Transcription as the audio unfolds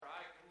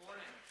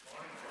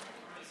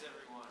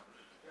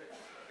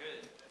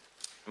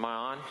Am I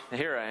on?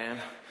 Here I am.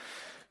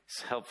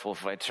 It's helpful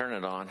if I turn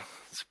it on.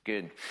 It's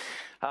good.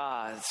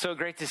 So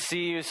great to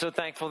see you. So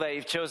thankful that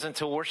you've chosen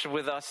to worship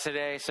with us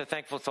today. So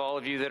thankful to all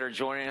of you that are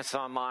joining us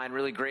online.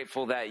 Really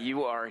grateful that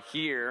you are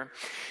here.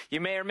 You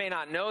may or may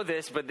not know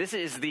this, but this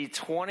is the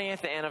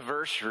 20th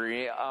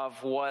anniversary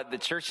of what the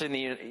church in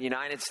the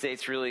United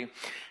States really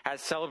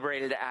has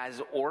celebrated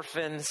as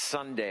Orphan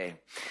Sunday.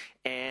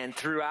 And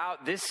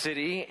throughout this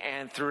city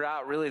and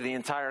throughout really the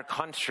entire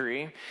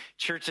country,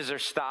 churches are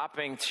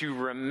stopping to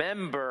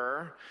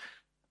remember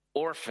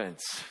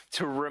orphans,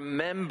 to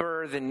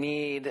remember the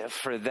need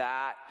for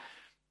that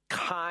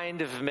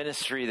kind of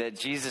ministry that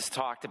Jesus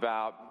talked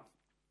about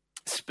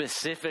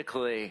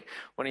specifically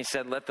when he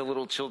said, let the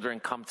little children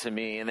come to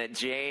me, and that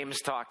James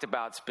talked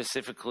about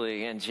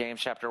specifically in James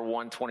chapter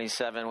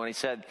 1:27 when he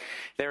said,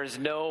 there is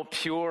no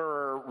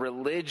purer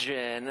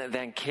religion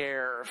than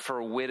care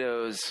for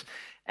widows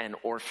and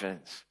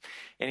orphans.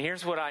 And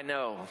here's what I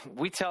know.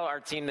 We tell our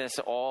team this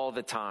all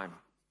the time.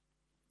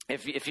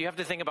 If you have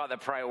to think about the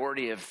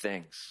priority of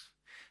things,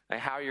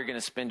 like how you're going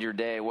to spend your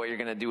day, what you're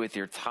going to do with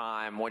your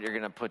time, what you're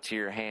going to put to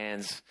your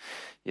hands,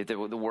 the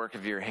work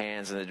of your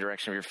hands and the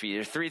direction of your feet.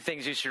 There's three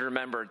things you should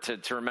remember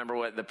to remember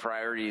what the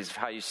priorities of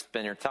how you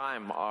spend your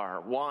time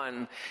are.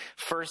 One,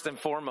 first and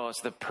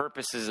foremost, the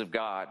purposes of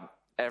God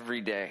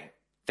every day.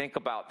 Think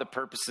about the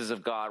purposes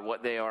of God,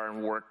 what they are,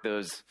 and work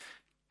those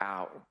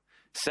out.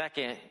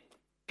 Second,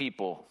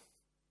 people.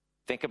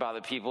 Think about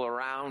the people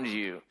around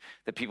you,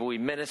 the people we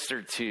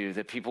minister to,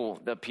 the people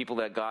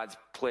that God's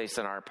placed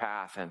in our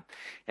path,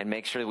 and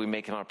make sure that we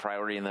make them a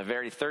priority. And the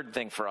very third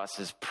thing for us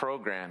is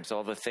programs,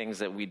 all the things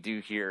that we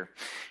do here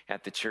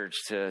at the church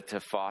to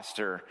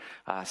foster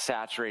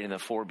saturating the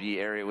 4B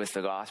area with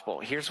the gospel.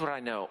 Here's what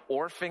I know.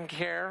 Orphan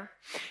care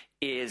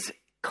is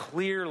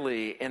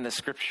clearly in the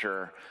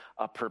scripture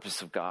a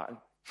purpose of God.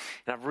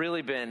 And I've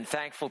really been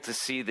thankful to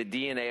see the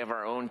DNA of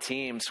our own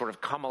team sort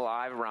of come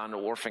alive around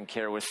orphan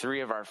care with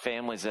three of our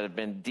families that have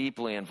been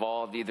deeply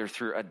involved, either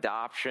through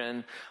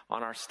adoption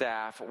on our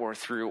staff or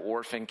through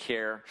orphan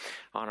care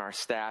on our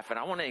staff. And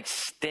I want to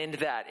extend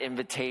that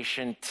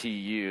invitation to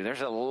you.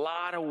 There's a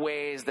lot of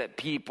ways that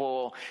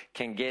people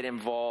can get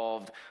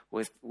involved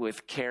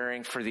with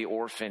caring for the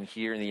orphan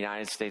here in the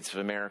United States of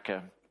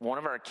America. One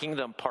of our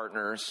kingdom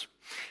partners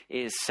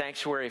is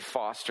Sanctuary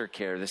Foster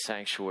Care, the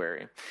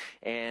Sanctuary.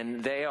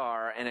 And they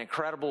are an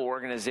incredible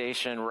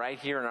organization right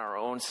here in our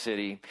own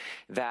city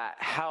that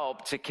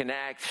help to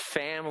connect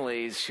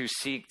families who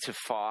seek to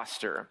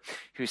foster,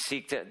 who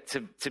seek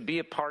to be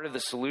a part of the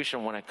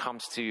solution when it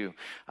comes to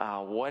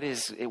what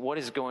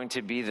is going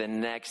to be the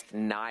next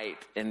night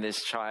in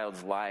this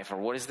child's life, or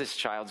what is this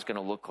child's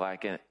going to look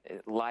like,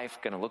 life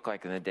going to look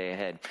like in the day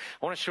ahead.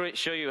 I want to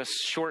show you a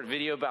short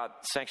video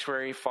about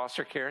Sanctuary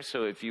Foster Care.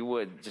 So if you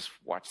would just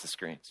watch the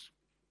screens.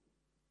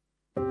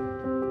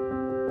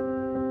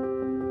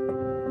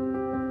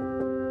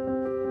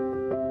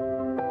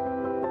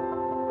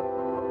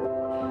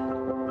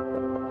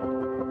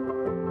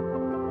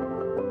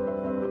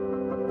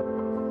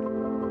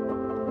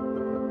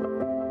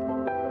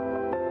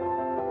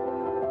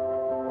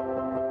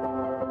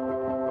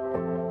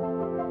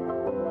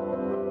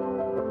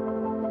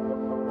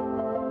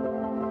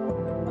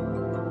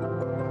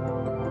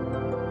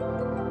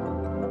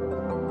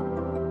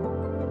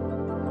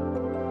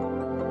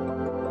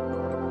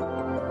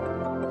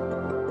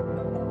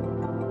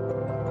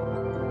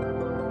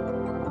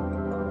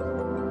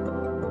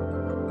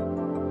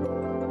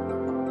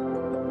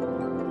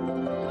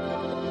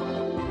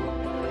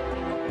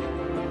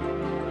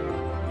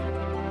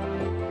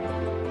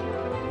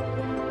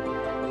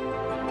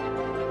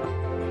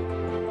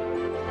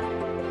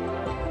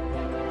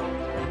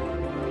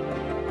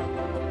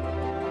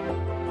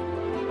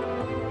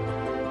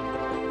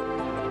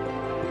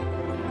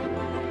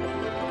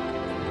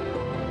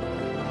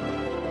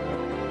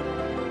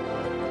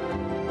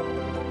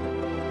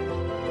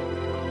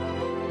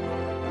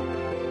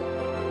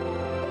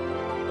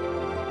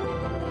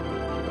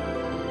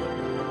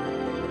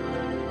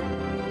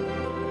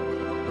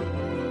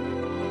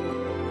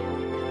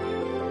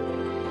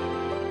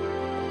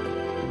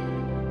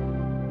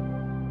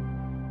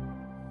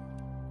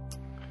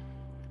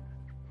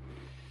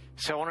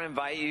 So I want to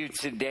invite you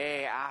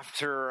today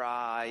after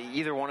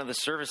either one of the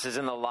services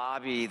in the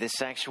lobby. The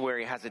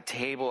sanctuary has a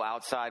table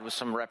outside with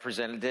some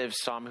representatives,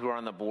 some who are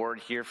on the board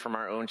here from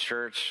our own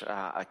church,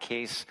 a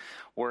case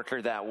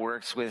worker that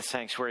works with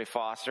Sanctuary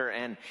Foster.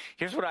 And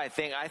here's what I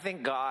think. I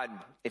think God,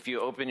 if you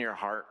open your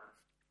heart,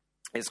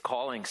 is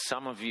calling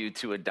some of you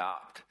to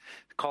adopt,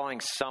 calling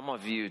some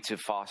of you to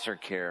foster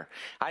care.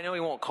 I know he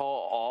won't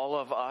call all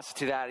of us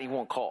to that. He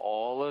won't call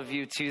all of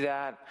you to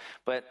that,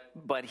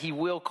 but he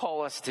will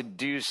call us to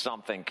do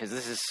something, because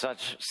this is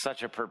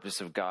such a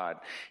purpose of God.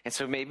 And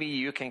so maybe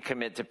you can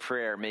commit to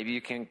prayer. Maybe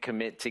you can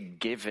commit to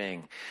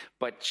giving,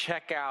 but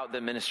check out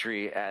the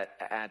ministry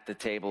at the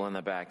table in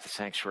the back, the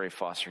Sanctuary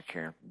Foster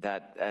Care.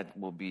 That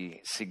will be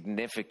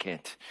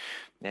significant.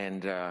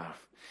 And,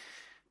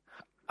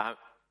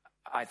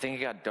 I think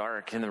it got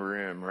dark in the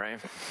room,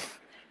 right?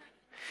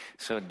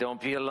 So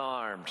don't be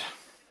alarmed.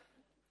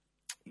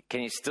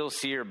 Can you still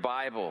see your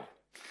Bible?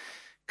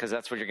 Because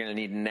that's what you're going to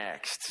need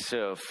next.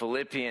 So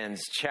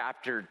Philippians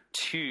chapter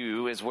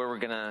 2 is where we're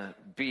going to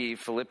be.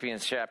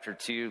 Philippians chapter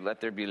 2,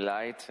 let there be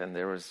light. And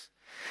there was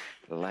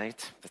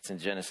light. That's in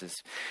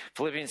Genesis.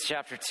 Philippians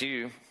chapter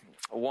 2,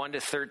 1 to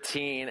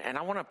 13. And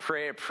I want to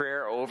pray a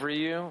prayer over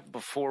you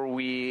before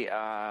we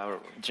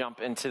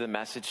jump into the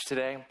message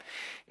today.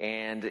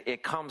 And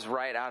it comes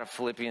right out of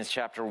Philippians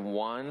chapter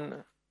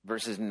 1,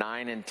 verses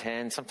 9 and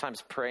 10.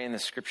 Sometimes praying the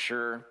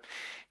scripture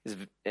is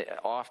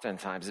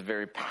oftentimes a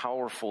very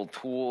powerful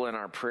tool in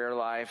our prayer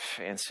life.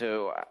 And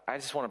so I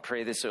just want to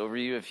pray this over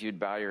you. If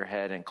you'd bow your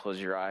head and close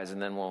your eyes, and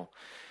then we'll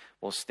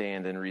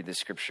stand and read the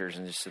scriptures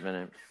in just a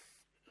minute.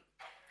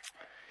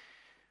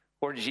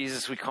 Lord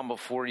Jesus, we come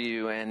before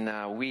you,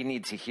 and we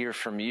need to hear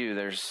from you.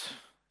 There's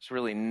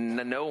really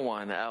no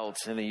one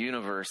else in the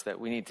universe that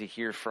we need to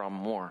hear from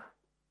more.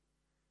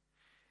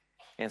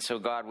 And so,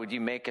 God, would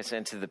you make us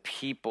into the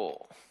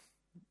people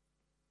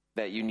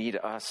that you need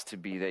us to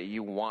be, that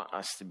you want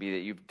us to be,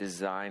 that you've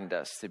designed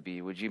us to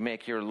be? Would you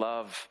make your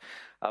love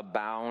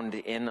abound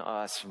in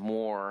us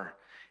more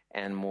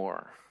and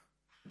more?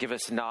 Give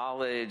us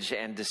knowledge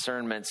and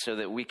discernment so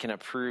that we can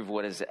approve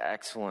what is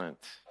excellent,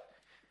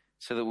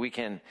 so that we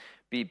can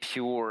be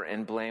pure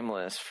and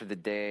blameless for the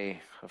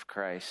day of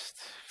Christ.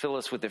 Fill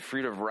us with the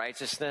fruit of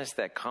righteousness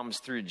that comes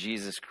through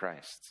Jesus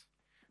Christ.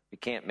 We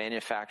can't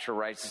manufacture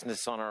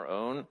righteousness on our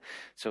own,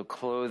 so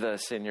clothe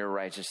us in your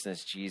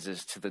righteousness,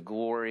 Jesus, to the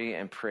glory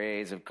and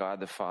praise of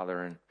God the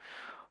Father. And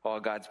all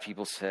God's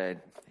people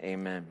said,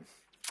 amen.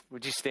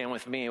 Would you stand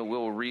with me, and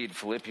we'll read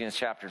Philippians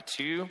chapter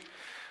 2,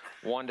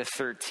 1 to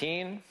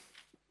 13.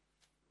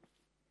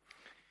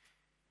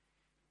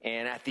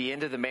 And at the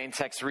end of the main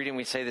text reading,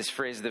 we say this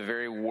phrase, the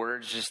very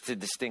words, just to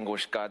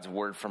distinguish God's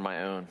word from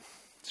my own.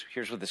 So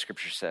here's what the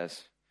scripture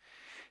says.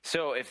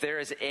 So if there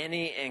is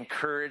any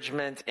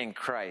encouragement in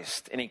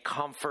Christ, any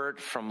comfort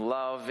from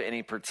love,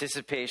 any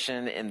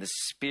participation in the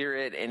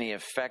Spirit, any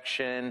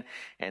affection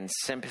and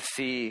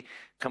sympathy,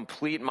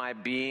 complete my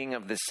being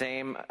of the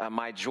same,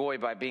 my joy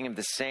by being of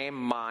the same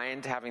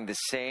mind, having the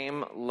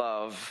same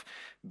love,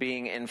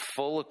 being in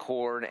full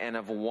accord and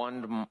of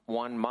one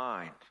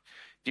mind.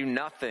 Do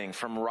nothing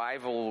from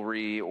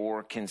rivalry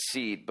or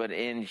conceit, but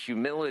in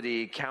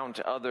humility count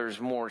others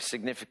more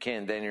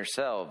significant than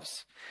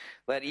yourselves.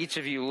 Let each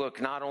of you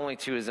look not only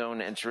to his own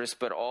interests,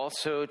 but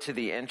also to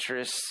the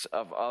interests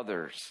of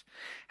others.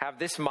 Have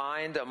this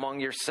mind among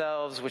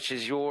yourselves, which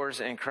is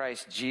yours in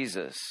Christ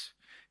Jesus,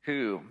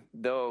 who,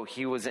 though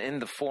he was in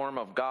the form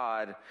of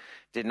God,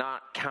 did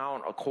not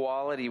count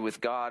equality with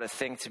God a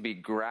thing to be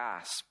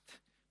grasped,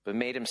 but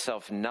made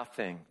himself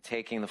nothing,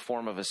 taking the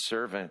form of a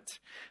servant.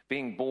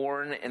 Being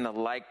born in the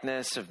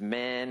likeness of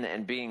men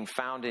and being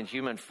found in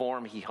human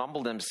form, he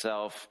humbled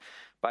himself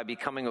by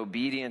becoming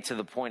obedient to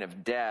the point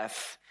of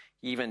death,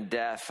 even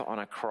death on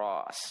a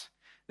cross.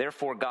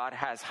 Therefore, God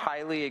has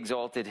highly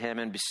exalted him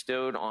and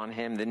bestowed on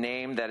him the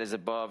name that is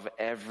above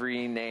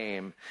every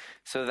name,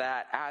 so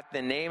that at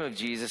the name of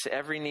Jesus,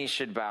 every knee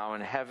should bow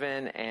in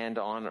heaven and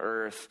on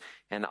earth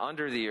and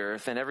under the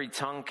earth, and every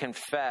tongue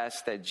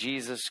confess that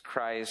Jesus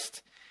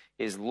Christ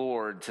is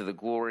Lord, to the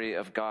glory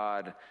of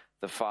God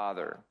the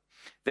Father.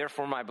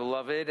 Therefore, my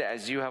beloved,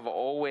 as you have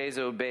always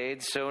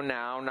obeyed, so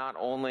now, not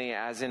only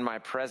as in my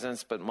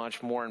presence, but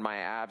much more in my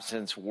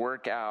absence,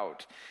 work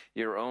out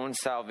your own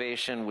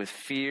salvation with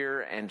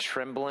fear and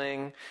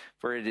trembling,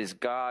 for it is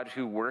God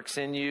who works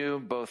in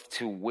you, both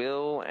to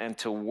will and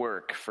to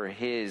work for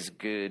his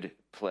good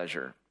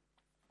pleasure.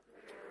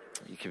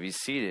 You can be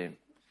seated.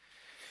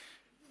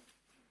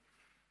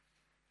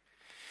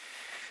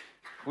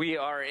 We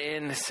are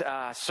in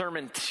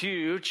Sermon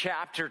 2,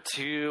 Chapter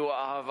 2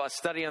 of a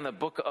study on the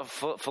book of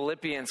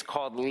Philippians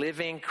called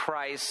Living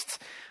Christ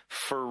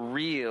for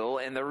Real.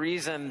 And the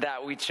reason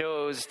that we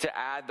chose to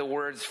add the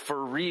words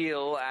for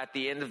real at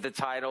the end of the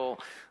title,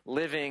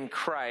 Living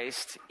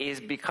Christ, is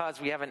because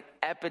we have an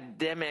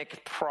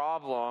epidemic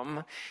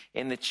problem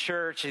in the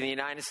church in the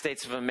United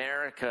States of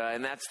America,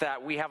 and that's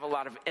that we have a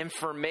lot of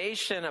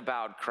information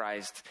about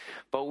Christ,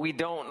 but we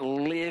don't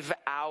live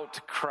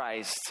out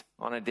Christ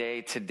on a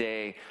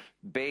day-to-day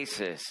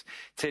basis.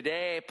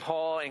 Today,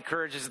 Paul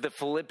encourages the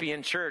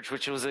Philippian church,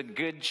 which was a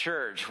good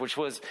church, which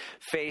was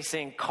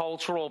facing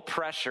cultural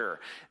pressure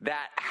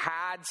that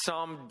had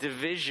some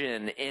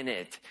division in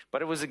it,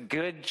 but it was a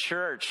good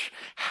church,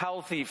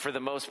 healthy for the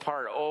most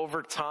part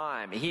over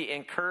time. He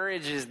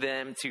encourages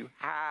them to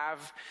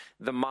have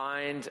the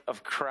mind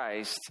of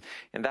Christ,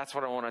 and that's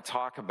what I want to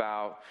talk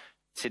about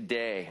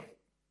today.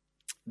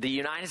 The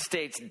United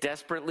States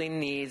desperately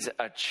needs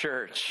a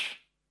church,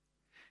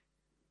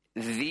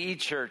 the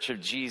church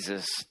of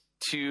Jesus,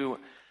 to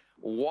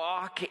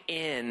walk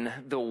in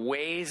the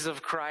ways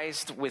of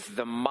Christ with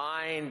the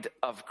mind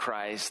of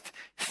Christ,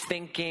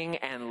 thinking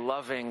and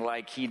loving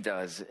like he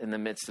does in the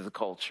midst of the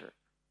culture.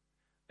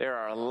 There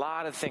are a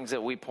lot of things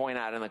that we point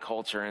out in the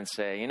culture and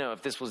say,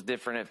 if this was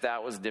different, if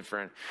that was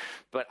different.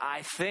 But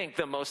I think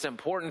the most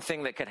important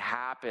thing that could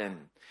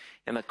happen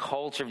and the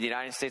culture of the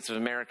United States of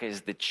America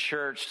is the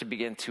church to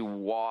begin to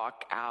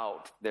walk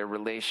out their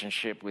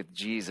relationship with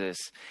Jesus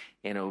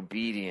in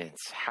obedience,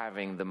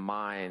 having the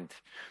mind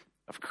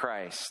of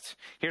Christ.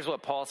 Here's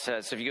what Paul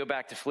says. So if you go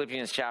back to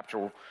Philippians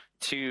chapter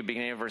 2,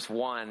 beginning of verse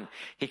 1,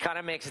 he kind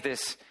of makes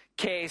this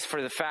case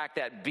for the fact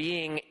that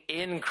being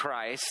in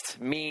Christ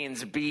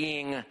means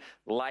being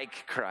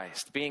like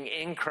Christ. Being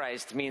in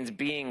Christ means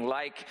being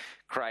like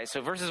Christ.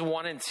 So verses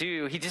 1 and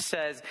 2, he just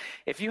says,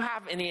 if you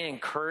have any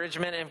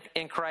encouragement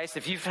in Christ,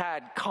 if you've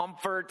had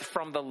comfort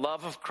from the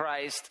love of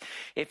Christ,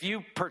 if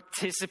you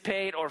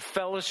participate or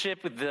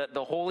fellowship with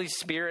the Holy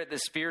Spirit, the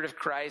Spirit of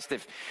Christ,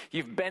 if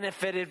you've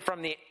benefited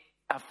from the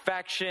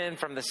affection,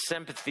 from the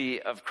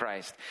sympathy of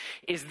Christ.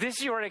 Is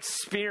this your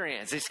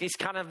experience? He's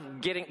kind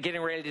of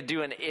getting ready to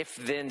do an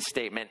if-then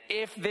statement.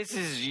 If this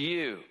is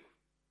you,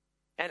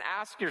 and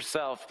ask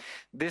yourself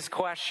this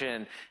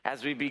question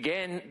as we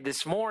begin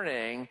this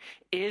morning,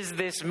 is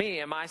this me?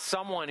 Am I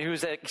someone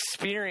who's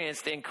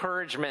experienced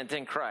encouragement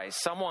in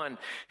Christ? Someone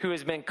who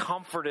has been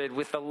comforted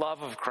with the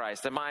love of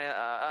Christ? Am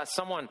I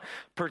someone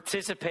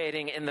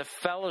participating in the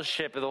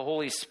fellowship of the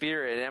Holy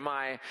Spirit? Am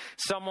I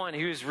someone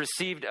who's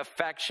received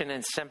affection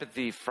and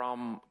sympathy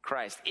from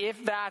Christ?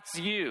 If that's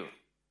you,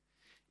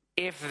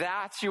 if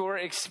that's your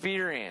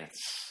experience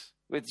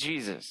with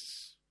Jesus,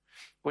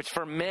 which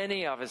for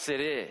many of us it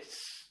is,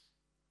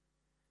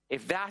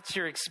 if that's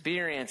your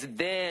experience,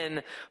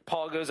 then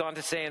Paul goes on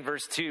to say in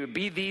verse 2,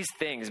 be these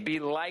things,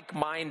 be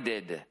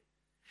like-minded,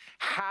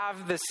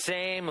 have the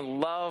same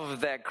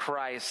love that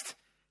Christ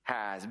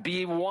has,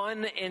 be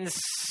one in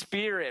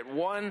spirit,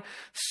 one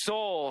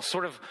soul,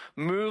 sort of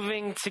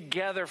moving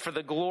together for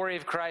the glory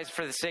of Christ,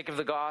 for the sake of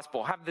the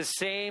gospel, have the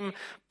same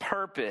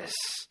purpose.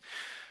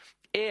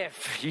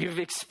 If you've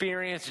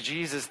experienced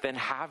Jesus, then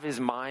have his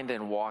mind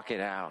and walk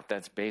it out.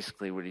 That's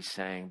basically what he's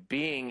saying.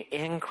 Being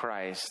in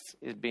Christ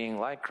is being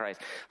like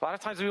Christ. A lot of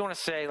times we want to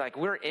say, like,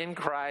 we're in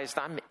Christ,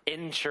 I'm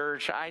in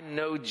church, I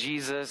know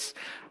Jesus,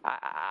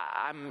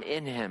 I'm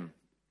in him.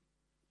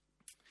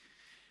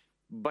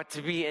 But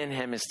to be in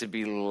him is to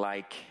be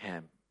like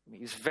him.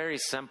 He's very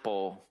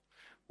simple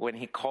when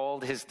he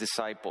called his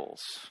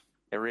disciples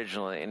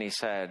originally, and he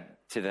said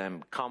to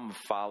them, come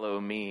follow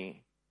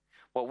me.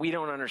 What we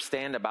don't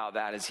understand about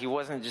that is he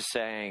wasn't just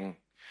saying,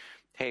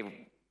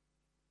 hey,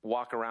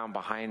 walk around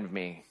behind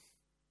me.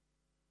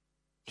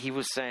 He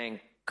was saying,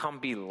 come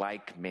be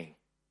like me.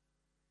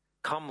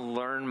 Come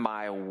learn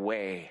my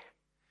way.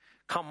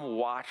 Come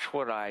watch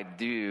what I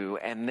do,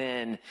 and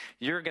then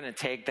you're going to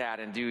take that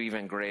and do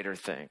even greater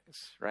things,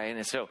 right?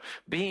 And so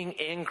being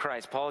in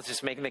Christ, Paul is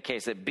just making the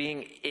case that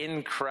being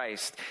in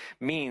Christ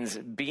means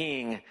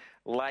being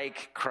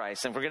like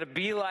Christ. And if we're going to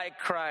be like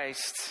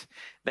Christ,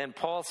 then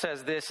Paul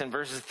says this in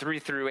verses 3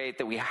 through 8,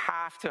 that we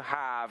have to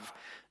have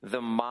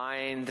the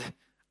mind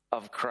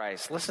of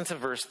Christ. Listen to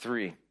verse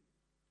 3.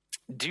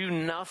 Do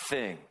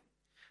nothing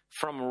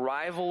from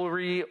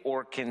rivalry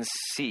or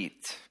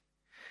conceit,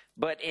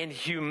 but in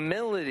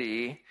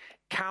humility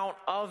count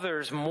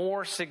others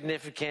more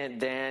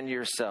significant than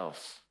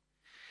yourselves.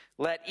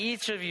 Let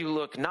each of you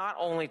look not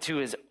only to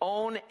his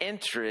own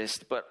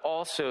interest, but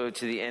also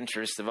to the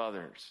interest of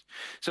others.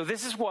 So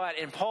this is what,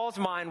 in Paul's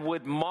mind,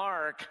 would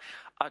mark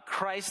a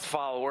Christ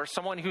follower,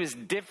 someone who is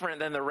different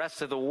than the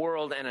rest of the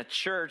world, and a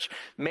church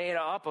made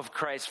up of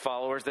Christ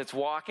followers that's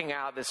walking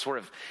out this sort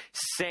of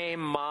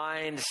same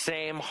mind,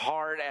 same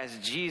heart as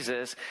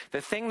Jesus. The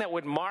thing that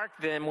would mark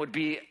them would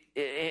be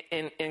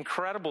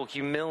incredible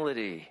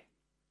humility.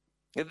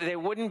 They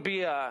wouldn't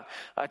be a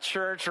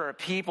church or a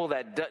people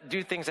that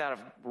do things out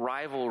of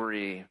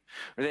rivalry.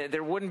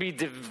 There wouldn't be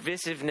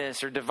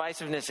divisiveness or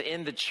divisiveness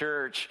in the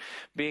church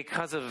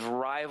because of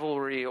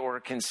rivalry or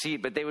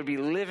conceit, but they would be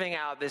living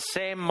out the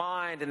same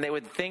mind, and they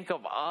would think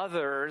of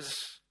others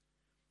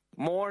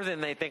more than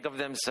they think of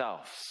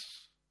themselves.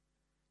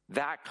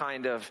 That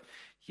kind of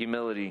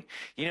humility.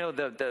 You know,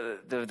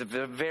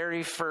 the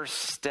very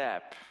first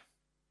step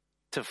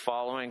to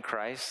following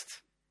Christ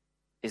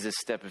is a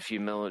step of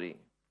humility.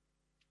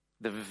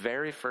 The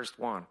very first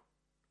one.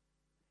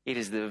 It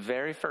is the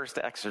very first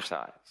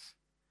exercise.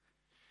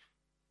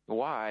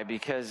 Why?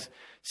 Because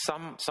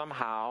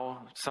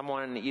somehow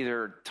someone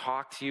either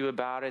talked to you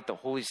about it, the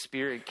Holy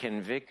Spirit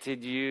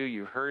convicted you,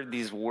 you heard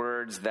these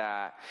words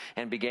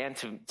and began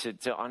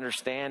to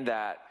understand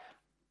that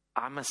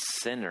I'm a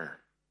sinner.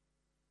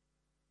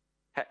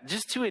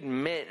 Just to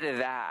admit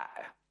that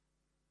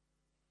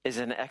is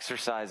an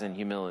exercise in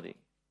humility.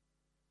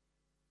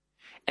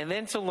 And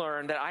then to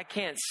learn that I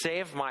can't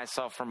save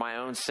myself from my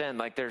own sin.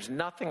 Like there's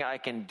nothing I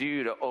can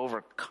do to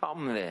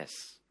overcome this.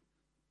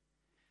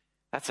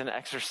 That's an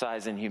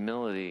exercise in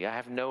humility. I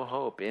have no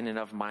hope in and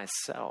of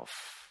myself.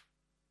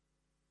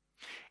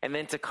 And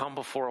then to come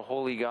before a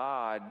holy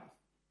God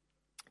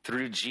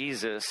through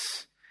Jesus,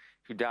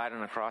 who died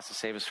on the cross to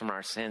save us from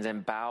our sins,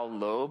 and bow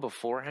low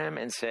before him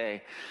and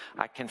say,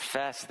 I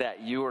confess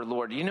that you are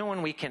Lord. You know,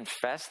 when we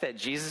confess that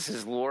Jesus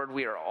is Lord,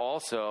 we are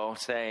also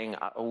saying,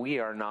 we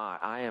are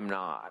not, I am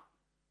not.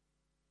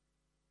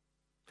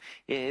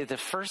 The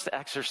first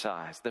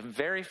exercise, the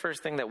very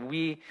first thing that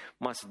we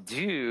must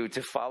do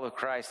to follow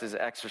Christ is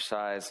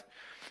exercise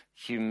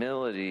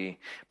humility.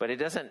 But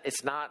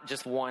it's not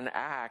just one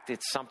act.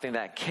 It's something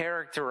that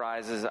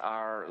characterizes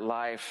our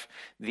life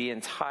the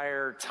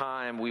entire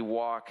time we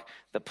walk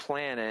the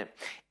planet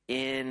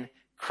in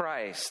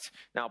Christ.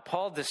 Now,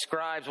 Paul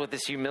describes what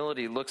this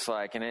humility looks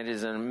like, and it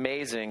is an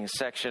amazing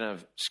section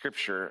of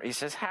Scripture. He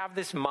says, have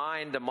this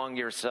mind among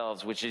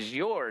yourselves, which is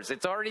yours.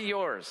 It's already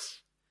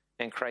yours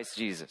in Christ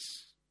Jesus.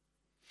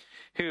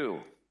 Who,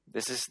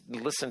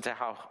 listen to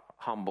how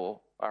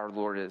humble our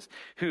Lord is.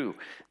 Who,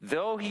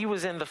 though he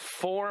was in the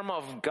form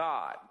of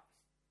God,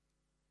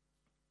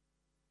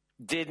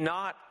 did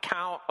not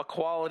count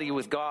equality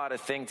with God a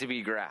thing to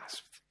be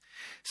grasped.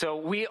 So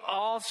we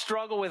all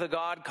struggle with a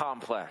God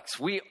complex.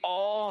 We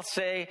all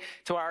say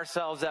to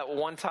ourselves at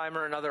one time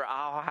or another,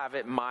 I'll have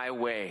it my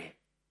way.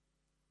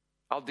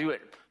 I'll do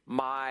it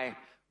my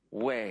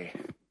way.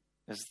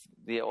 It's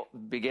the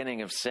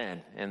beginning of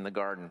sin in the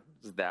garden.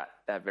 Is that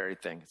very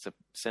thing. It's a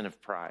sin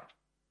of pride.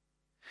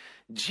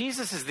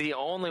 Jesus is the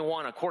only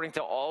one, according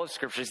to all of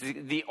Scriptures,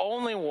 the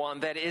only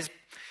one that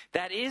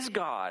is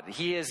God.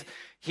 He is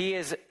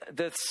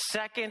the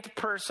second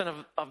person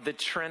of the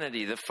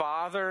Trinity, the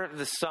Father,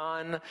 the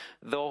Son,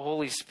 the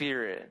Holy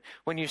Spirit.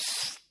 When you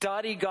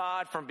study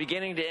God from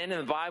beginning to end in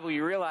the Bible,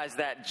 you realize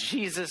that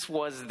Jesus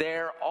was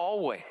there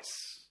always.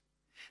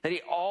 That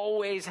he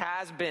always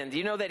has been. Do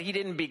you know that he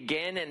didn't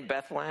begin in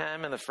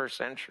Bethlehem in the first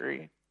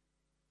century?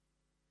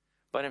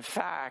 But in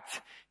fact,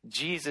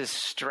 Jesus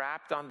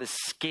strapped on the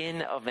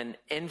skin of an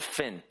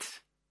infant.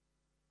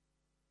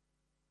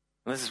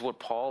 And this is what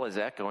Paul is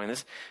echoing.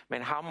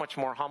 How much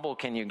more humble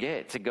can you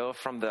get to go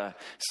from the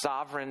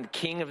sovereign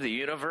king of the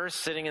universe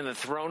sitting in the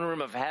throne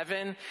room of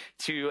heaven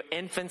to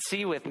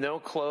infancy with no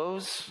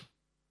clothes?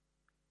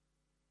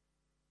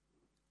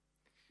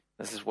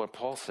 This is what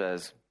Paul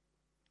says.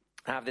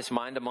 Have this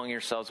mind among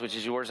yourselves, which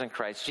is yours in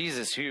Christ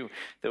Jesus, who,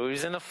 though he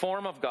was in the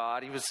form of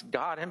God, he was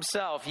God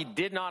himself. He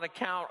did not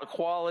count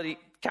equality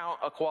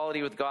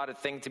with God a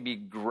thing to be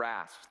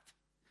grasped.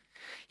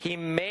 He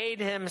made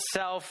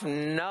himself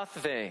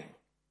nothing,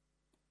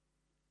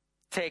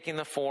 taking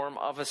the form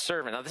of a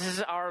servant. Now, this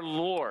is our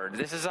Lord.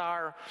 This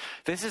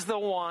is the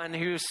one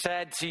who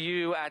said to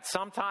you at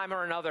some time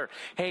or another,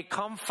 hey,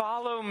 come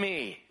follow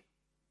me.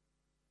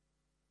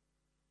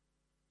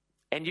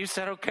 And you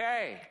said,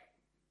 okay.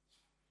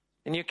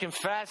 And you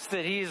confess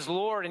that he is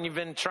Lord, and you've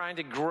been trying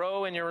to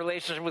grow in your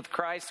relationship with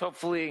Christ,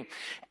 hopefully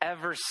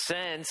ever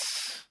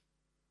since.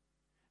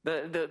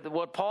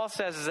 What Paul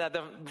says is that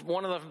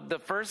one of the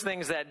first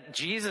things that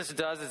Jesus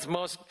does that's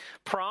most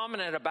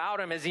prominent about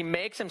him is he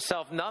makes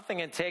himself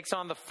nothing and takes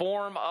on the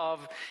form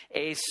of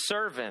a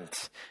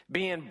servant,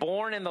 being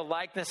born in the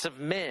likeness of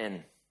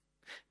men.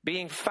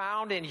 Being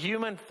found in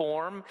human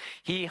form,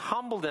 he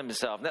humbled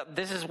himself. Now,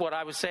 this is what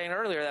I was saying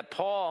earlier, that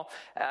Paul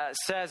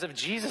says of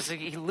Jesus,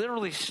 he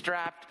literally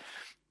strapped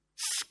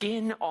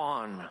skin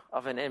on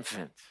of an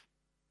infant.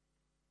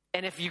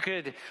 And if you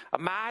could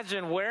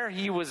imagine where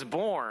he was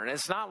born,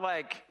 it's not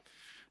like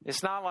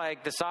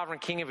the sovereign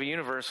king of the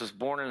universe was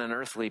born in an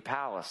earthly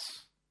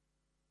palace.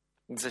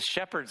 It's a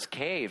shepherd's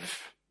cave.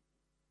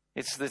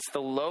 It's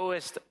the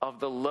lowest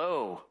of the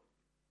low.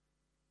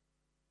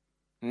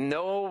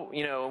 No,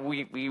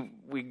 we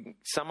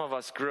some of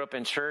us grew up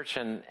in church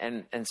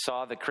and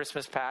saw the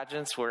Christmas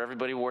pageants where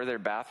everybody wore their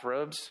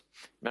bathrobes.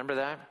 Remember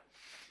that?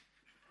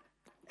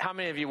 How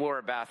many of you wore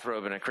a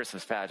bathrobe in a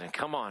Christmas pageant?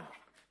 Come on.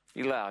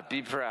 Be loud.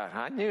 Be proud.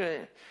 I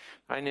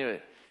knew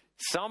it.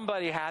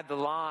 Somebody had the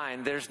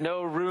line, there's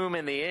no room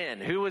in the inn.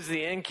 Who was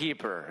the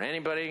innkeeper?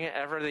 Anybody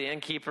ever the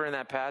innkeeper in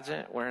that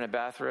pageant wearing a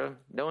bathrobe?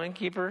 No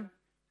innkeeper?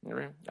 All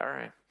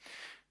right.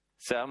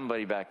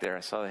 Somebody back there.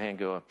 I saw the hand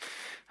go up.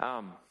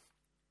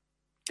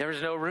 There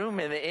was no room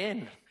in the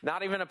inn,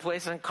 not even a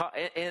place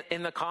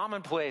in the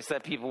common place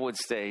that people would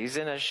stay. He's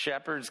in a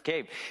shepherd's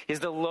cave. He's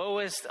the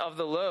lowest of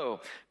the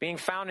low. Being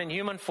found in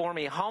human form,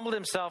 he humbled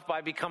himself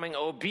by becoming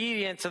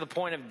obedient to the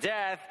point of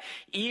death,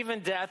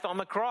 even death on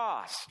the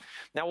cross.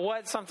 Now,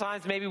 what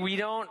sometimes maybe we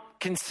don't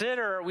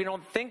consider, we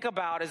don't think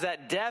about is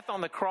that death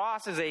on the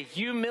cross is a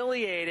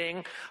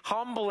humiliating,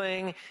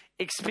 humbling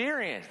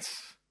experience.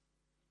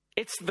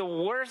 It's the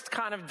worst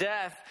kind of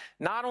death,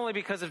 not only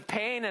because of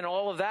pain and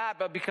all of that,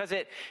 but because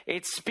it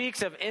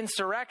speaks of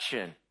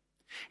insurrection.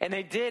 And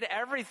they did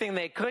everything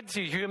they could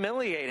to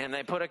humiliate him.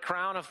 They put a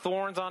crown of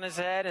thorns on his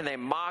head, and they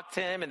mocked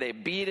him, and they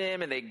beat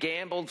him, and they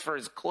gambled for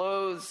his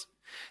clothes.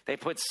 They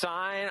put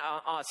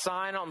a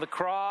sign on the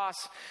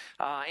cross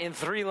in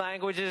 3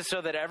 languages so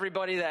that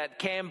everybody that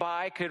came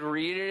by could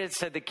read it. It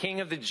said the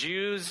King of the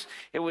Jews.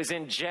 It was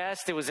in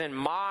jest. It was in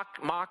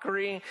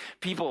mockery.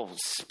 People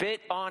spit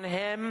on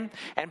him.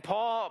 And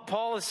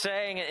Paul is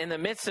saying in the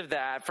midst of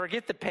that,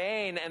 forget the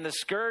pain and the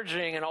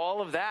scourging and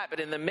all of that, but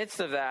in the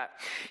midst of that,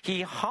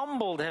 he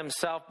humbled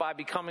himself by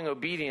becoming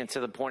obedient to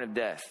the point of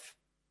death.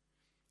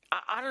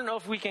 I don't know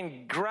if we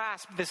can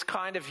grasp this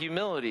kind of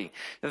humility.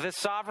 That the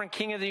sovereign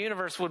king of the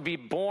universe would be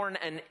born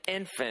an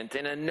infant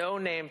in a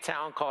no-name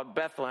town called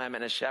Bethlehem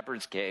in a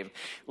shepherd's cave,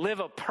 live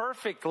a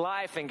perfect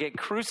life and get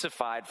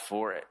crucified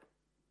for it.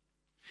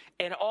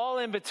 And all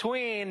in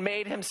between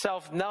made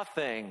himself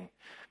nothing,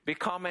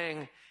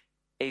 becoming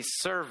a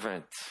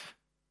servant.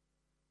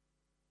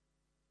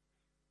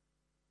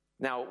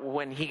 Now,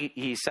 when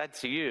he said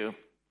to you,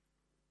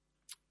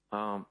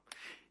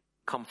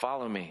 come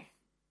follow me,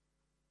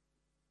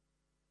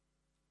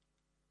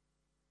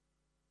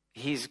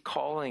 he's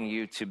calling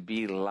you to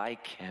be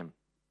like him,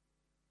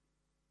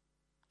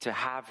 to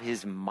have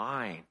his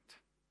mind,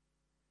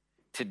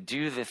 to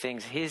do the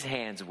things his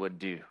hands would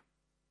do,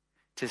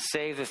 to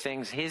say the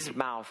things his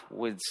mouth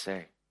would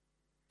say.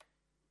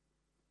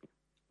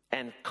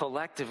 And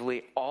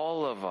collectively,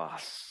 all of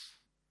us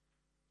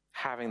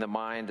having the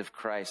mind of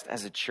Christ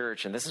as a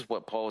church, and this is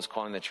what Paul is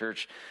calling the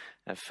church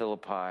at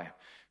Philippi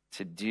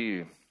to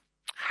do,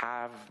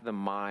 have the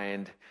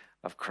mind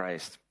of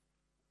Christ.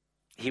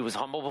 He was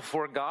humble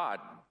before God.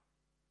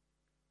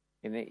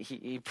 And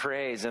he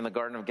prays in the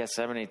Garden of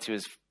Gethsemane to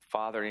his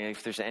Father,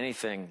 if there's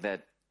anything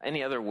that,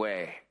 any other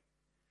way,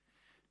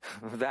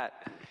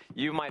 that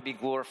you might be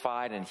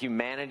glorified and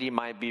humanity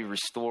might be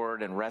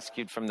restored and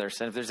rescued from their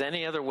sin. If there's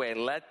any other way,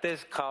 let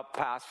this cup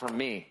pass from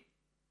me.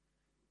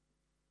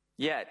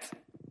 Yet,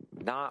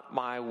 not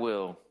my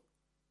will,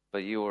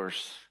 but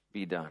yours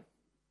be done.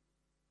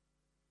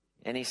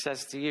 And he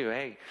says to you,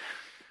 hey,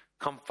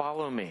 come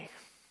follow me.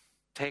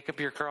 Take up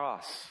your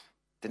cross.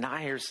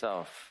 Deny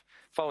yourself.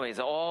 Follow me. It's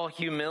all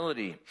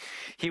humility.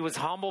 He was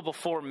humble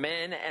before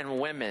men and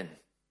women.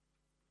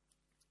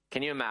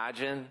 Can you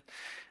imagine?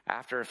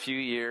 After a few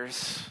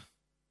years,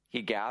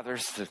 he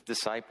gathers the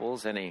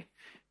disciples and he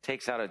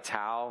takes out a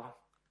towel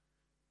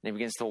and he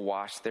begins to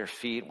wash their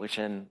feet, which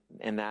in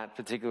that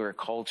particular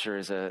culture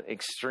is an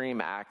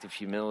extreme act of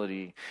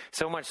humility.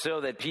 So much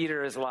so that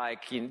Peter is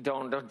like,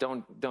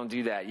 don't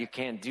do that. You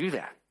can't do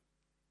that.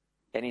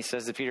 And he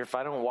says to Peter, if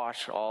I don't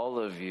wash all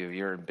of you,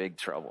 you're in big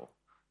trouble.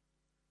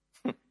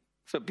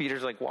 So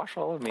Peter's like, wash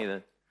all of me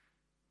then.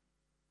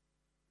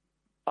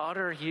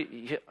 Utter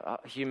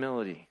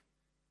humility.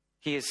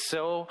 He is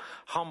so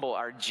humble.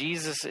 Our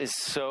Jesus is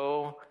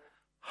so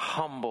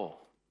humble.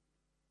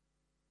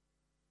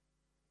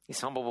 He's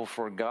humble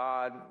before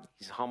God.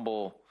 He's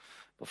humble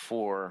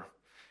before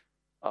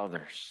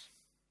others.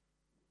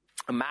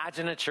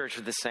 Imagine a church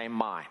with the same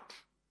mind.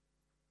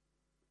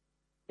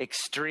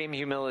 Extreme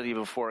humility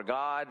before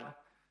God.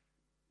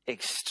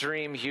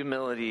 Extreme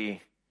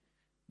humility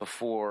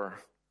before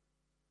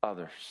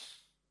others.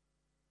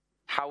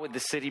 How would the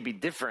city be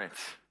different?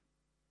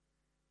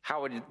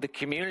 How would the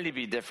community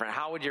be different?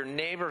 How would your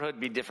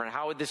neighborhood be different?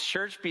 How would this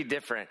church be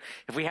different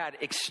if we had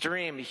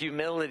extreme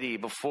humility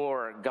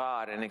before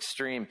God and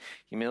extreme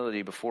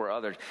humility before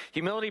others?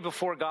 Humility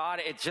before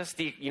God,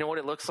 you know what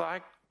it looks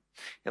like?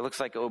 It looks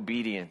like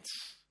obedience.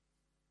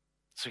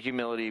 So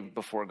humility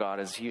before God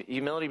is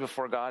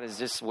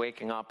just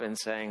waking up and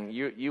saying,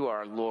 you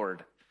are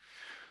Lord.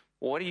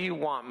 What do you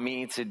want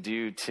me to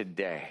do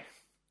today?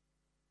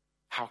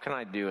 How can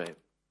I do it?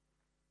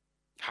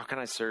 How can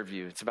I serve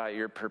you? It's about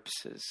your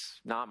purposes,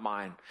 not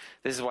mine.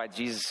 This is why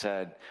Jesus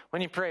said,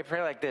 when you pray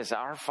like this: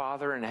 Our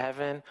Father in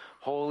heaven,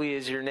 holy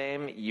is your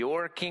name.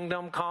 Your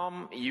kingdom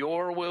come,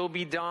 your will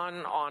be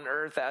done on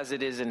earth as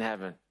it is in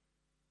heaven.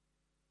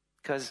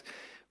 Because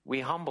we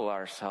humble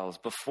ourselves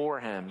before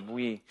him.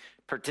 We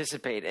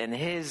participate in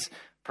his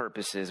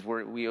purposes.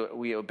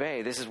 We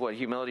obey. This is what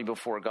humility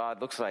before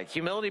God looks like.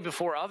 Humility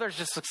before others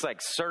just looks like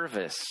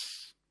service.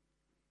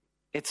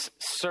 It's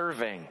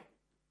serving.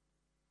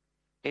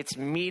 It's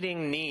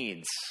meeting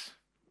needs.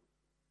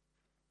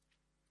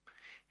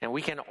 And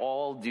we can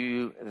all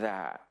do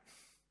that.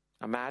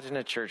 Imagine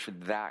a church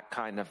with that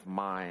kind of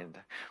mind,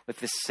 with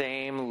the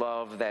same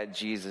love that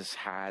Jesus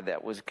had,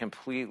 that was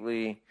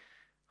completely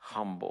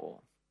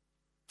humble.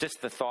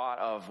 Just the thought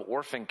of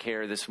orphan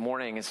care this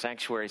morning in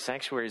Sanctuary.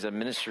 Sanctuary is a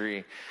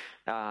ministry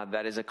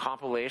that is a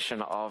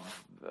compilation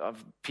of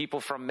people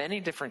from many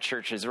different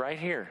churches right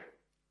here,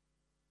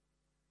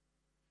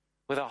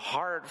 with a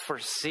heart for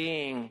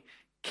seeing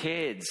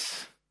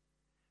kids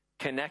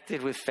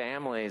connected with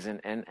families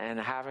and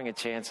having a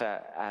chance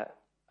at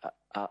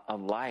a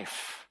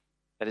life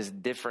that is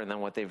different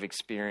than what they've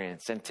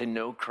experienced, and to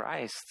know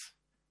Christ.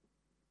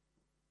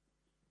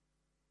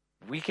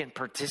 We can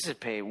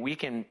participate. We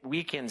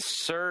can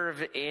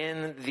serve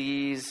in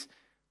these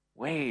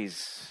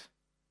ways.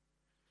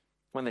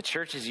 When the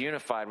church is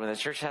unified, when the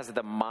church has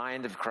the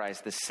mind of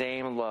Christ, the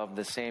same love,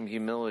 the same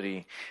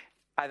humility,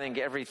 I think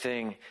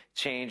everything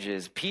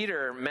changes.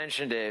 Peter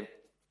mentioned it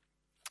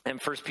in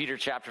 1 Peter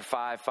chapter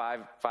 5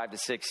 to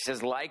 6. He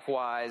says,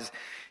 likewise,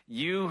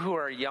 you who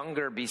are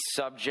younger, be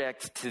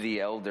subject to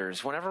the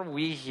elders. Whenever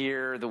we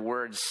hear the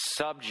word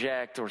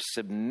subject or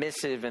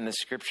submissive in the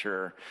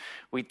scripture,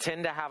 we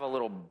tend to have a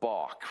little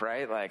balk,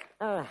 right? Like,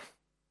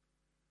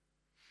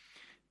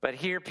 But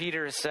here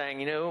Peter is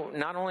saying,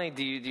 not only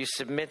do you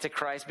submit to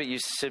Christ, but you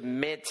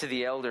submit to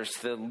the elders,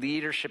 to the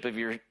leadership of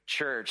your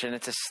church. And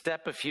it's a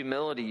step of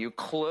humility. You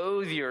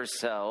clothe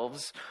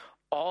yourselves,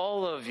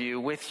 all of you,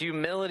 with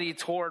humility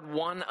toward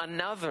one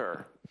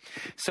another.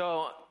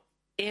 So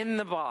in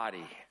the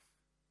body,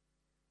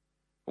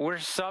 we're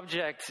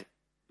subject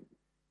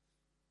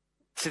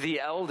to the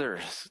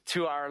elders,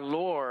 to our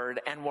Lord,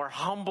 and we're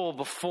humble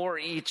before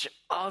each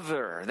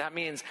other. That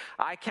means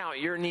I count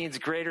your needs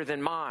greater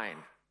than mine.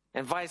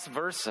 And vice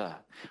versa.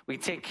 We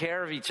take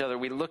care of each other.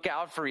 We look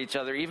out for each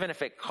other, even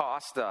if it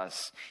costs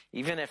us,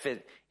 even if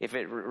it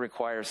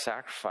requires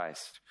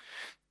sacrifice.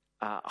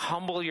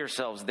 Humble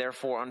yourselves,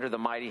 therefore, under the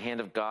mighty hand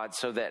of God,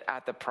 so that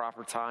at the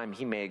proper time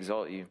he may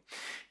exalt you.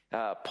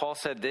 Paul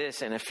said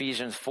this in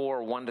Ephesians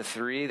 4,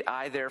 1-3,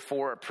 I,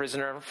 therefore, a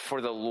prisoner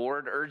for the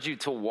Lord, urge you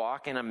to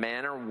walk in a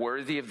manner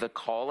worthy of the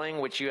calling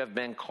which you have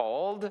been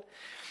called,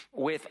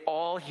 with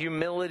all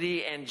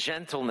humility and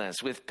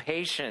gentleness, with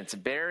patience,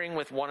 bearing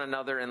with one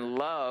another in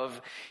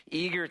love,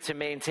 eager to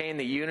maintain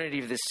the unity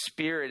of the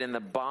Spirit in the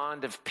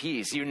bond of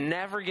peace. You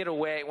never get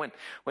away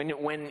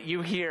when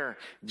you hear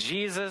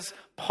Jesus,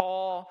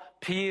 Paul,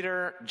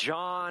 Peter,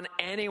 John,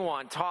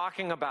 anyone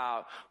talking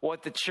about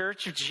what the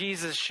church of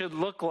Jesus should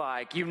look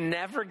like. You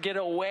never get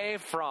away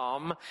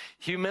from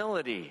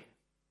humility.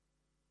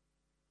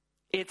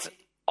 It's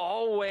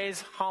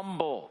always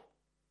humble.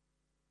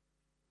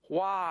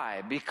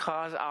 Why?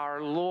 Because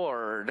our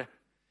Lord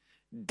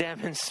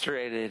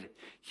demonstrated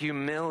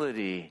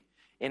humility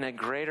in a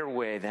greater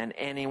way than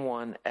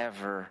anyone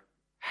ever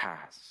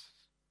has.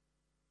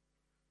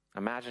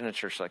 Imagine a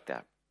church like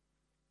that.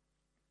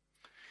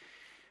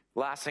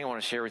 Last thing I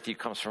want to share with you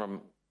comes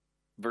from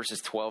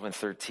verses 12 and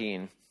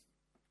 13.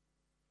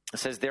 It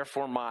says,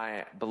 therefore,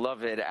 my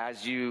beloved,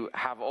 as you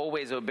have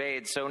always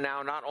obeyed, so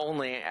now not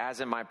only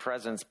as in my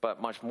presence,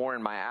 but much more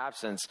in my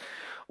absence,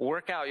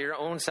 work out your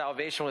own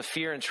salvation with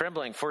fear and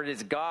trembling, for it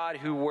is God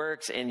who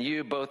works in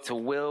you both to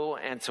will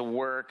and to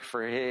work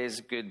for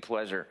his good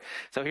pleasure.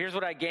 So here's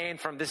what I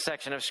gained from this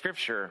section of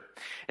scripture,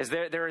 is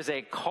there is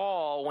a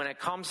call when it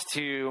comes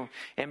to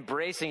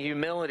embracing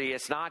humility.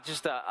 It's not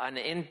just an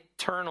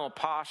internal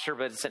posture,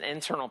 but it's an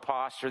internal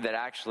posture that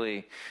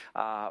actually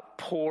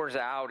pours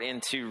out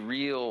into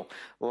real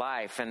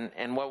life.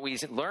 And what we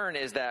learn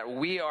is that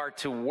we are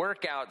to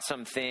work out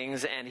some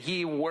things, and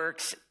he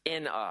works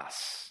in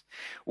us.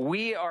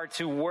 We are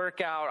to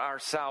work out our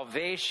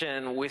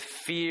salvation with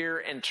fear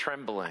and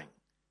trembling.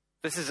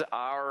 This is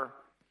our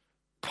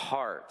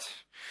part.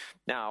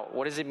 Now,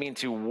 what does it mean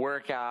to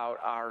work out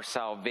our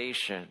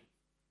salvation?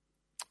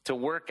 To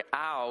work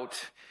out,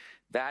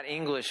 that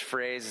English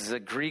phrase is a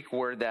Greek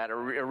word that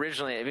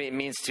originally it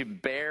means to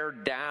bear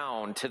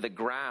down to the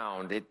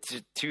ground,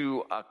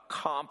 to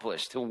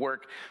accomplish, to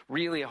work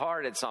really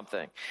hard at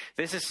something.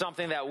 This is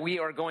something that we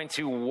are going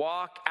to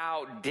walk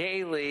out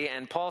daily,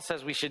 and Paul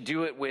says we should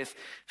do it with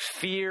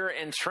fear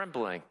and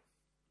trembling,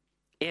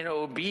 in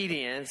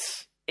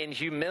obedience, in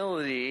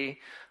humility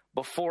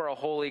before a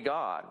holy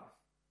God.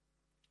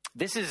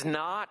 This is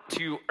not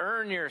to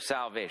earn your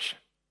salvation.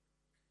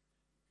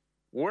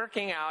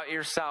 Working out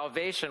your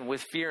salvation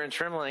with fear and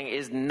trembling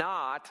is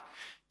not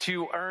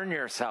to earn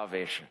your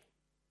salvation.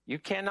 You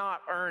cannot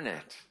earn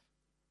it.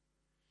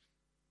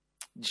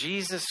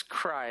 Jesus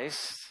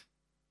Christ,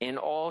 in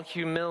all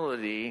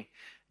humility,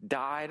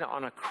 died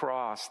on a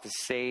cross to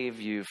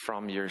save you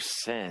from your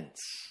sins.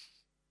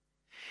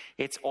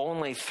 It's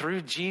only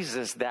through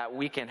Jesus that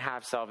we can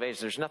have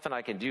salvation. There's nothing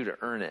I can do to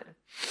earn it.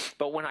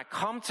 But when I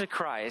come to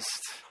Christ,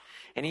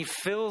 and he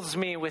fills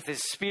me with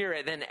his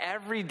Spirit, then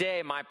every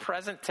day my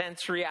present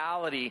tense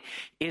reality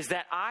is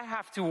that I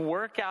have to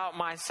work out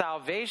my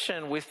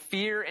salvation with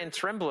fear and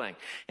trembling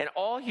and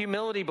all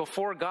humility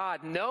before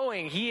God,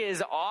 knowing he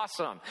is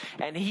awesome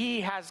and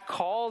he has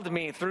called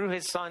me through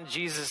his son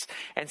Jesus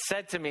and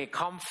said to me,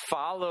 come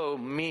follow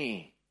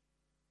me.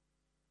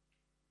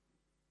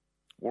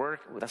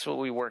 That's what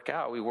we work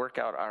out. We work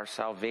out our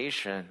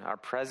salvation, our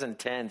present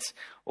tense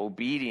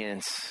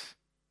obedience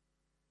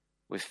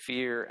with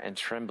fear and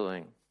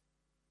trembling.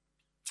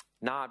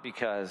 Not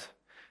because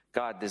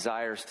God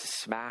desires to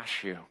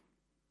smash you,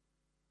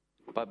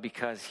 but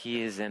because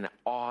he is an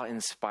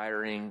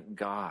awe-inspiring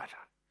God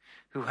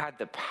who had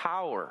the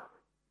power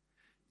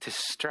to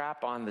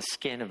strap on the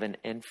skin of an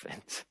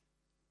infant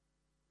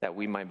that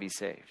we might be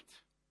saved.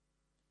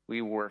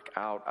 We work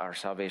out our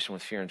salvation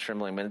with fear and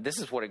trembling. But this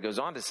is what it goes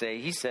on to say.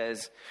 He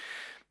says,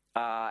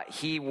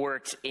 he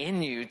works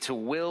in you to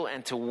will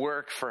and to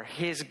work for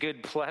his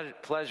good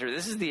pleasure.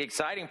 This is the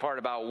exciting part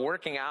about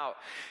working out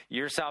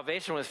your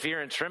salvation with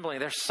fear and trembling.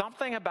 There's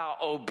something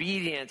about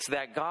obedience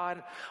that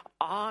God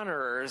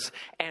honors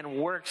and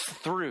works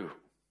through.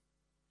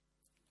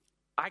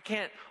 I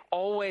can't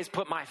always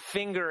put my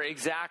finger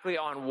exactly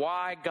on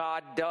why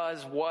God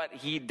does what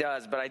he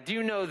does, but I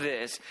do know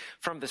this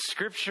from the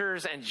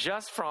scriptures and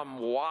just from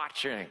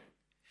watching,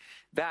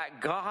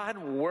 that God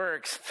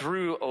works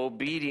through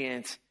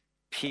obedient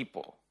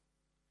people.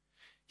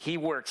 He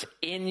works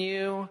in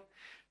you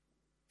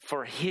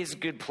for his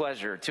good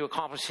pleasure, to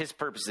accomplish his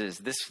purposes.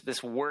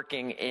 This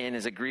working in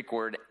is a Greek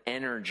word,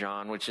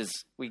 energon, which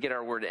is, we get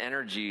our word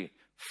energy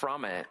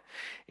from it.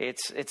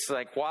 It's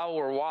like while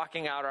we're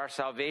walking out our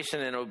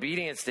salvation in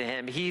obedience to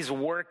him, he's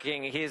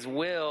working his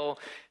will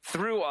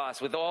through us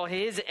with all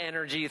his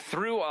energy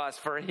through us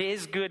for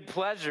his good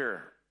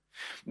pleasure.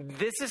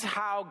 This is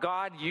how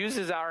God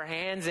uses our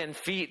hands and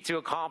feet to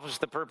accomplish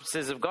the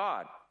purposes of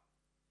God.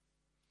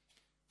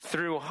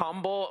 Through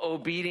humble,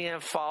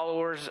 obedient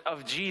followers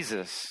of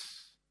Jesus.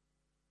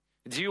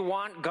 Do you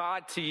want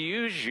God to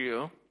use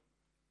you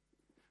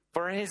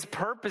for his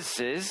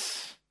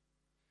purposes?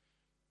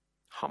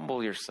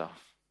 Humble yourself.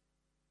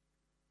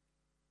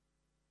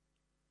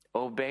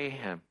 Obey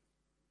him.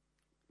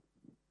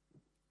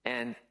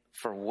 And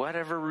for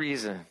whatever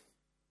reason,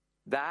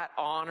 that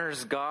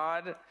honors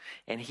God,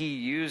 and he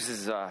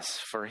uses us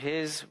for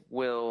his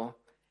will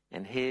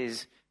and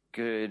his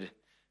good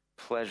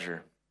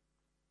pleasure.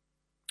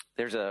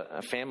 There's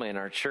a family in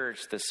our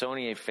church, the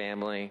Sonier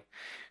family,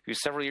 who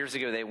several years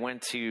ago, they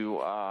went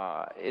to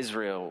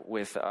Israel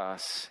with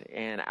us.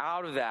 And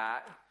out of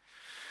that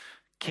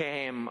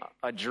came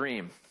a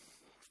dream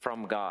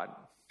from God.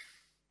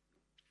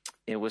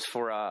 It was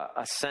for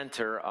a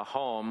center, a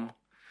home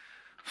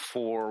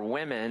for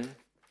women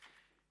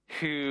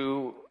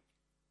who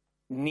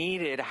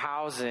needed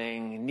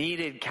housing,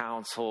 needed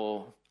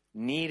counsel,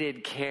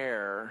 needed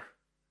care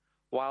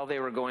while they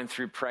were going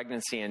through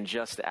pregnancy and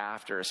just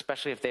after,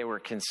 especially if they were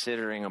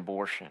considering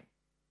abortion.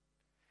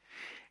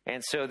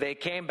 And so they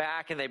came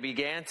back and they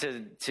began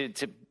to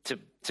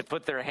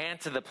put their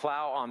hand to the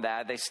plow on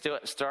that. They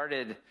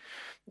started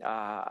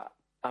a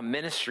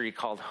ministry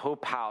called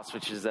Hope House,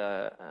 which is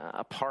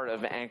a part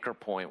of Anchor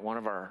Point, one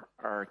of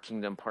our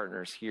kingdom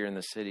partners here in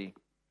the city.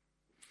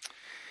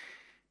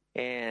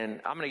 And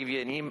I'm going to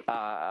give you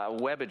a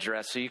web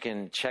address so you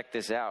can check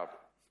this out,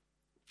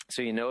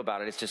 so you know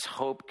about it. It's just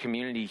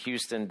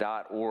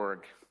hopecommunityhouston.org.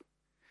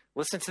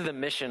 Listen to the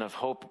mission of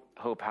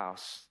Hope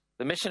House.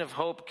 The mission of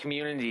Hope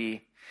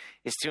Community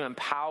is to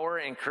empower,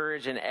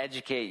 encourage, and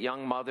educate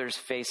young mothers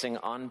facing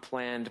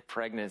unplanned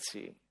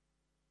pregnancy.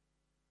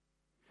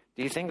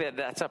 Do you think that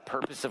that's a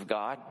purpose of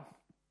God?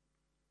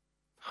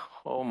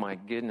 Oh my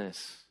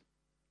goodness.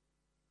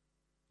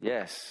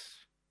 Yes.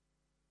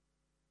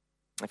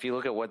 If you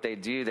look at what they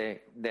do,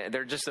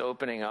 they're just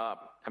opening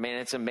up. I mean,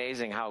 it's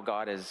amazing how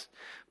God has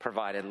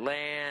provided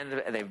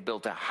land. They've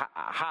built a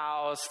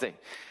house.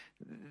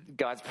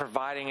 God's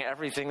providing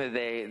everything that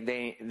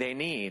they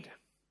need.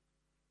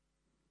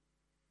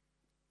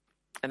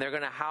 And they're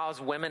going to house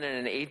women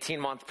in an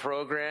 18-month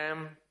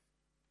program.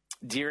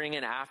 During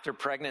and after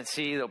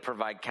pregnancy, they'll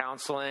provide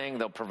counseling.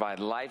 They'll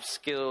provide life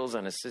skills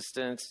and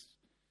assistance.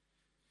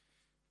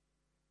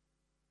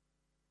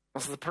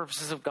 Those are the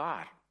purposes of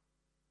God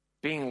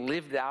being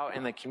lived out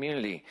in the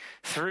community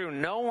through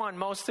no one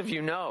most of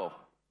you know,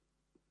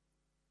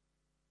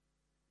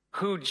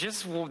 who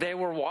they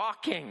were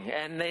walking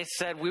and they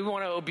said, we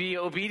want to be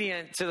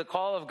obedient to the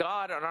call of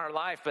God on our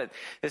life, but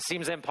it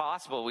seems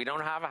impossible. We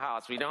don't have a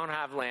house. We don't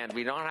have land.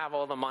 We don't have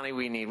all the money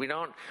we need. We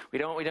don't.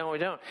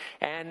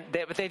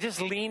 But they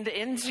just leaned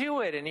into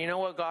it. And you know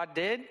what God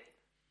did?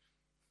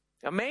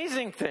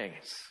 Amazing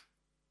things.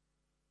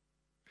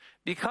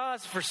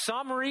 Because for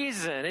some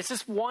reason, it's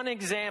just one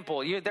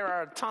example. There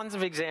are tons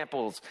of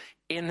examples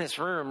in this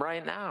room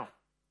right now.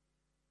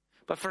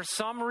 But for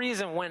some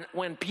reason,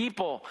 when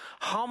people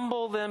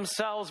humble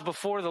themselves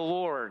before the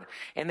Lord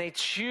and they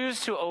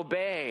choose to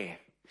obey,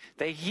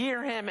 they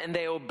hear him and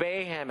they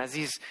obey him as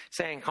he's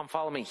saying, come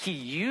follow me. He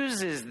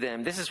uses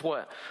them. This is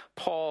what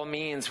Paul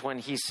means when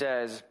he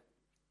says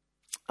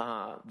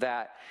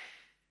that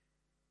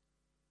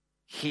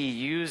he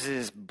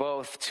uses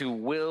both to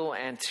will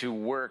and to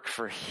work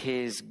for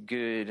his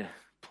good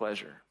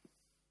pleasure.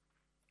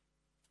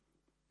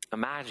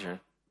 Imagine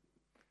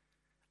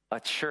a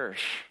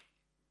church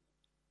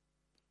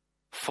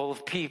full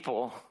of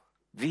people,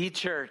 the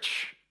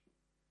church,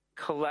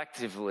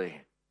 collectively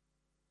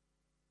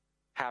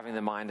having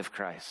the mind of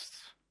Christ.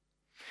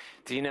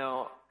 Do you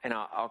know, and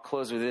I'll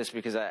close with this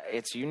because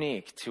it's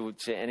unique to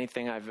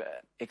anything I've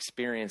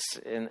experienced,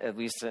 at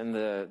least in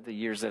the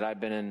years that I've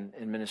been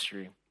in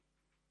ministry.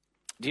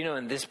 Do you know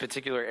in this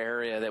particular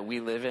area that we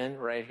live in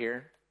right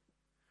here,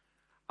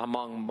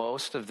 among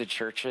most of the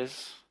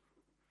churches,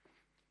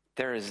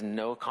 there is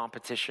no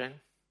competition,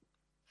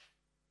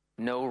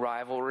 no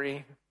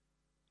rivalry,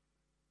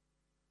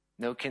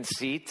 no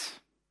conceit.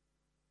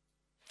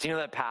 Do you know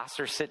that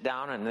pastors sit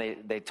down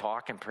and they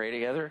talk and pray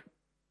together?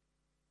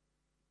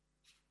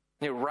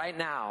 You know, right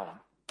now,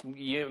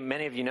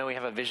 many of you know we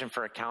have a vision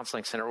for a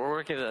counseling center. We're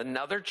working with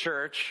another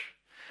church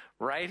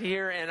right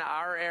here in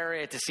our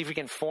area to see if we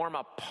can form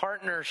a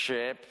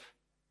partnership,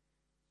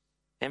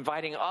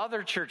 inviting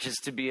other churches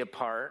to be a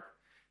part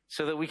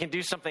so that we can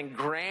do something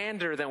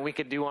grander than we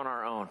could do on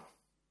our own.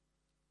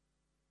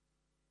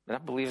 And I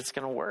believe it's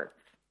going to work.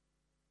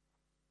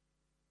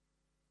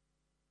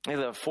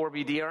 The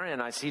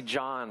 4BDRN, I see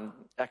John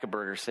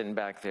Eckeberger sitting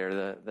back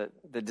there,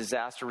 the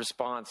disaster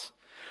response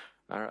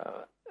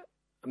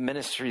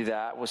ministry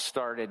that was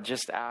started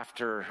just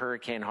after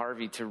Hurricane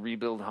Harvey to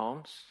rebuild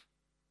homes.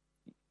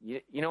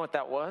 You know what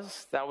that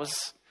was? That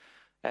was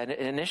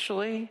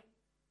initially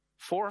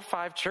 4 or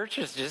 5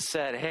 churches just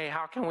said, hey,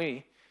 how can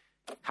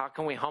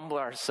we humble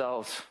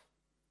ourselves,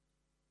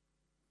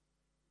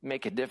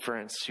 make a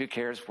difference? Who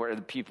cares where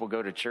the people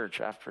go to church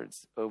after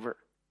it's over?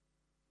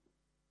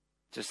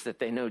 Just that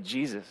they know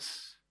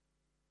Jesus.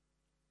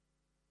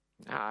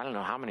 Now, I don't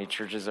know how many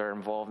churches are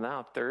involved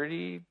now,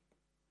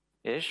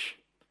 30-ish.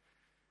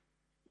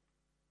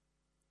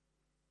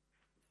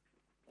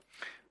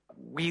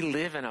 We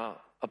live in a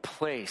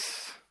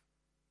place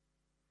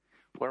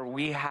where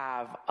we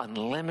have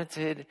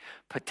unlimited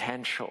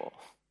potential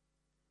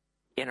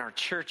in our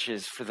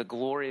churches for the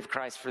glory of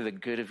Christ, for the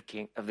good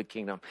of the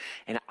kingdom.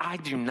 And I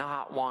do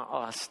not want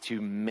us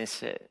to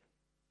miss it.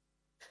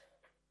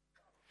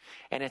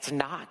 And it's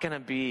not going to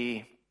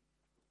be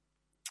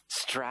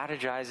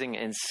strategizing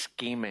and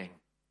scheming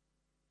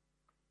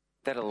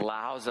that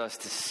allows us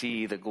to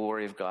see the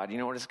glory of God. You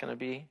know what it's going to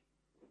be?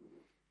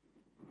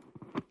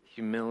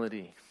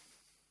 Humility.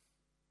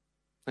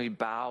 We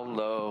bow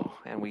low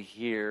and we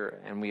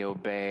hear and we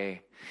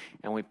obey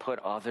and we put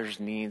others'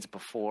 needs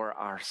before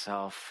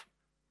ourselves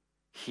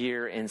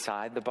here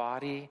inside the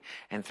body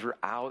and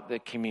throughout the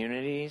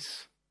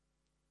communities.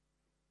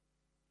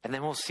 And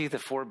then we'll see the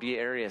 4B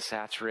area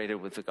saturated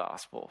with the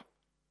gospel.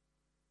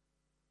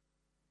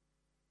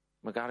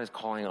 But God is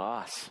calling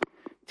us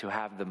to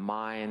have the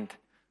mind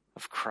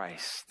of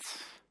Christ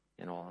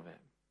in all of it.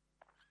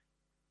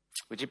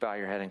 Would you bow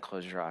your head and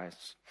close your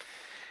eyes?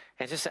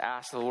 And just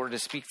ask the Lord to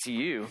speak to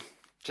you,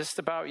 just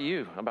about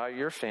you, about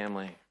your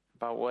family,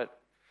 about what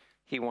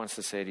He wants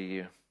to say to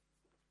you.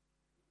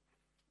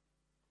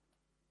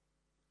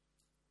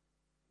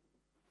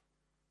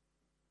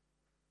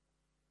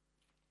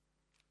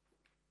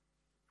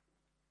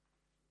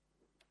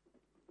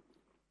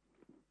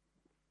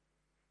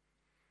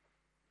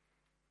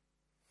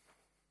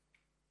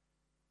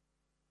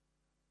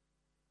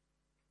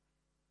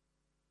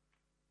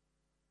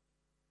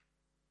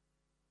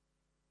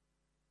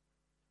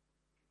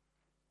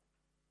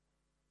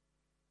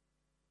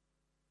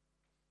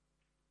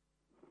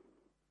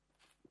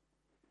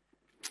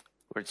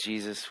 Lord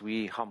Jesus,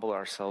 we humble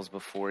ourselves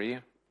before you.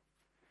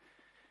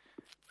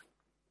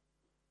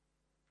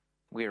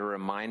 We are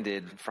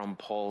reminded from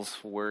Paul's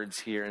words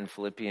here in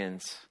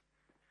Philippians,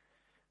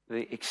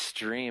 the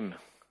extreme,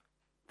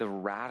 the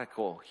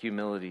radical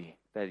humility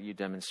that you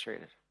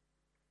demonstrated.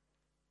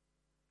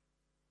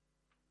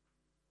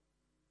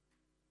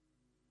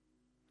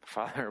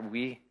 Father,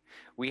 we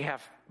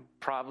have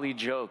probably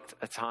joked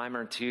a time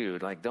or two,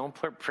 like, don't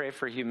pray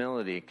for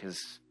humility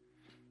because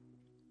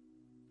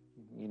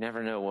you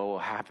never know what will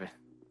happen.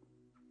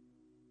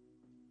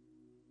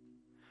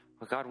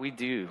 But God, we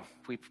do.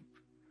 We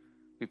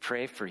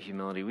pray for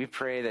humility. We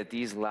pray that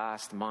these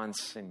last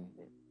months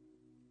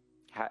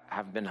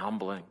have been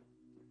humbling.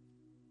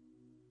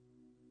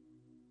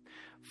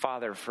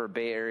 Father, for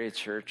Bay Area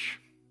Church,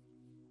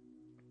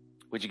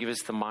 would you give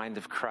us the mind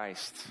of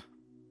Christ,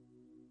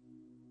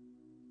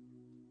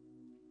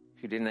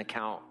 who didn't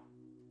count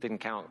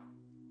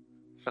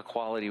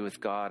equality with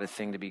God a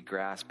thing to be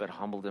grasped, but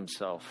humbled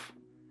himself,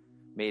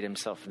 made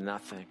himself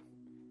nothing,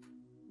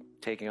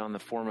 taking on the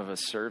form of a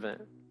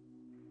servant.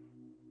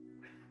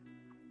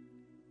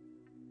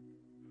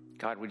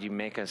 God, would you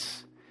make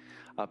us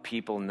a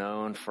people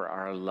known for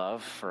our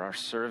love, for our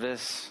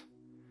service?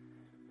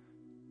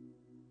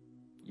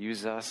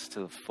 Use us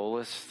to the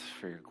fullest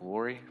for your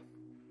glory.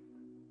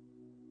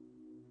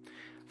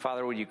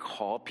 Father, would you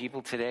call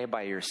people today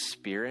by your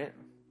Spirit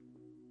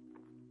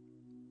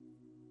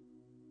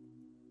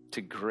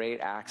to great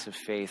acts of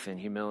faith and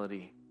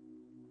humility?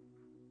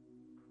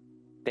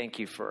 Thank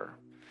you for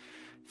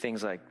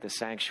things like the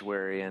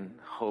Sanctuary and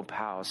Hope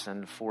House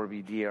and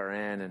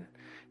 4BDRN and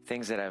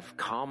things that have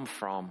come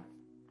from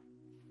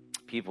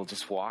people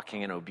just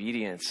walking in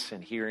obedience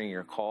and hearing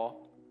your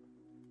call.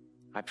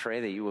 I pray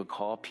that you would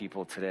call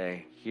people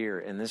today here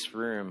in this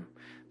room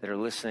that are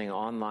listening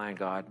online,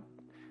 God,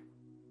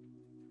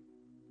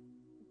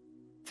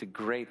 to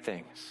great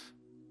things,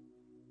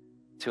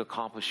 to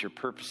accomplish your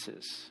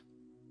purposes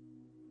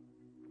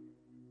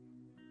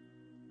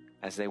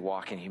as they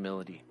walk in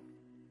humility.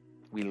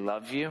 We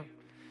love you.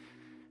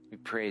 We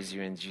praise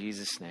you in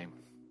Jesus' name.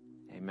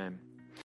 Amen.